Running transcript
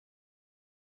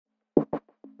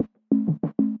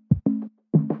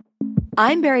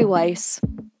I'm Bari Weiss.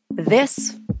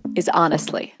 This is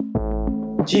Honestly.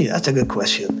 Gee, that's a good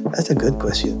question.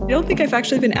 I don't think I've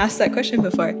actually been asked that question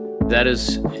before. That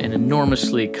is an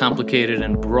enormously complicated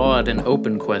and broad and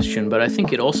open question, but I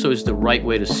think it also is the right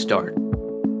way to start.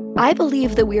 I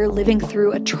believe that we are living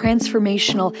through a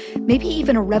transformational, maybe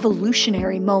even a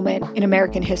revolutionary moment in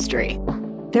American history.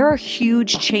 There are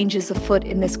huge changes afoot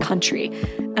in this country,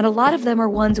 and a lot of them are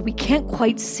ones we can't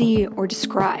quite see or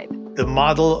describe. The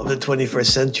model of the 21st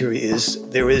century is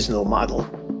there is no model.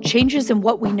 Changes in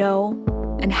what we know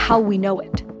and how we know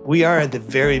it. We are at the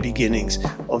very beginnings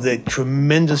of the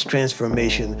tremendous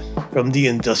transformation from the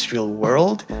industrial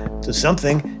world to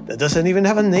something that doesn't even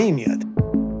have a name yet.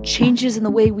 Changes in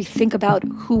the way we think about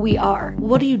who we are.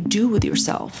 What do you do with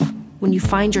yourself when you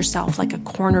find yourself like a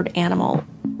cornered animal?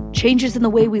 Changes in the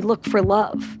way we look for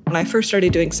love. When I first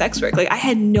started doing sex work, I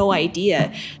had no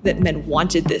idea that men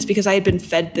wanted this because I had been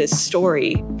fed this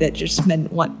story that just men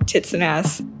want tits and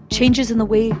ass. Changes in the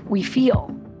way we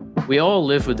feel. We all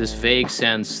live with this vague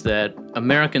sense that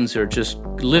Americans are just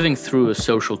living through a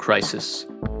social crisis.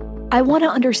 I want to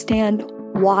understand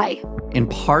why. In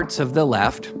parts of the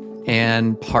left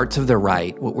and parts of the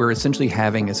right, what we're essentially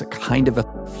having is a kind of a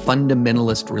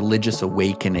fundamentalist religious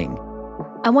awakening.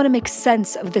 I want to make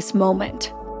sense of this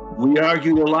moment. We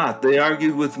argued a lot. They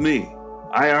argued with me.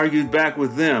 I argued back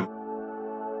with them.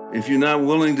 If you're not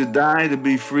willing to die to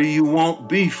be free, you won't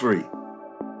be free.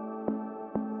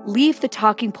 Leave the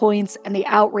talking points and the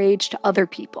outrage to other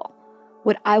people.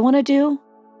 What I want to do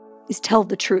is tell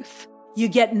the truth. You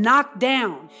get knocked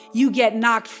down. You get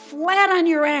knocked flat on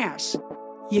your ass.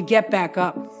 You get back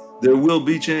up. There will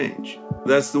be change.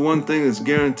 That's the one thing that's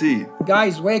guaranteed.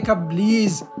 Guys, wake up,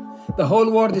 please. The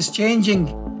whole world is changing,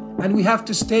 and we have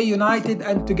to stay united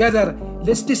and together.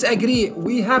 Let's disagree.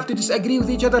 We have to disagree with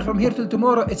each other from here till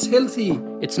tomorrow. It's healthy.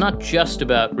 It's not just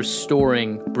about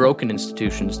restoring broken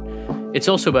institutions. It's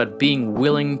also about being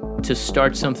willing to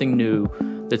start something new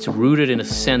that's rooted in a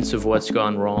sense of what's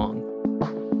gone wrong.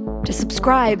 To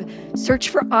subscribe, search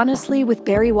for Honestly with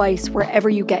Bari Weiss wherever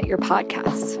you get your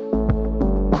podcasts.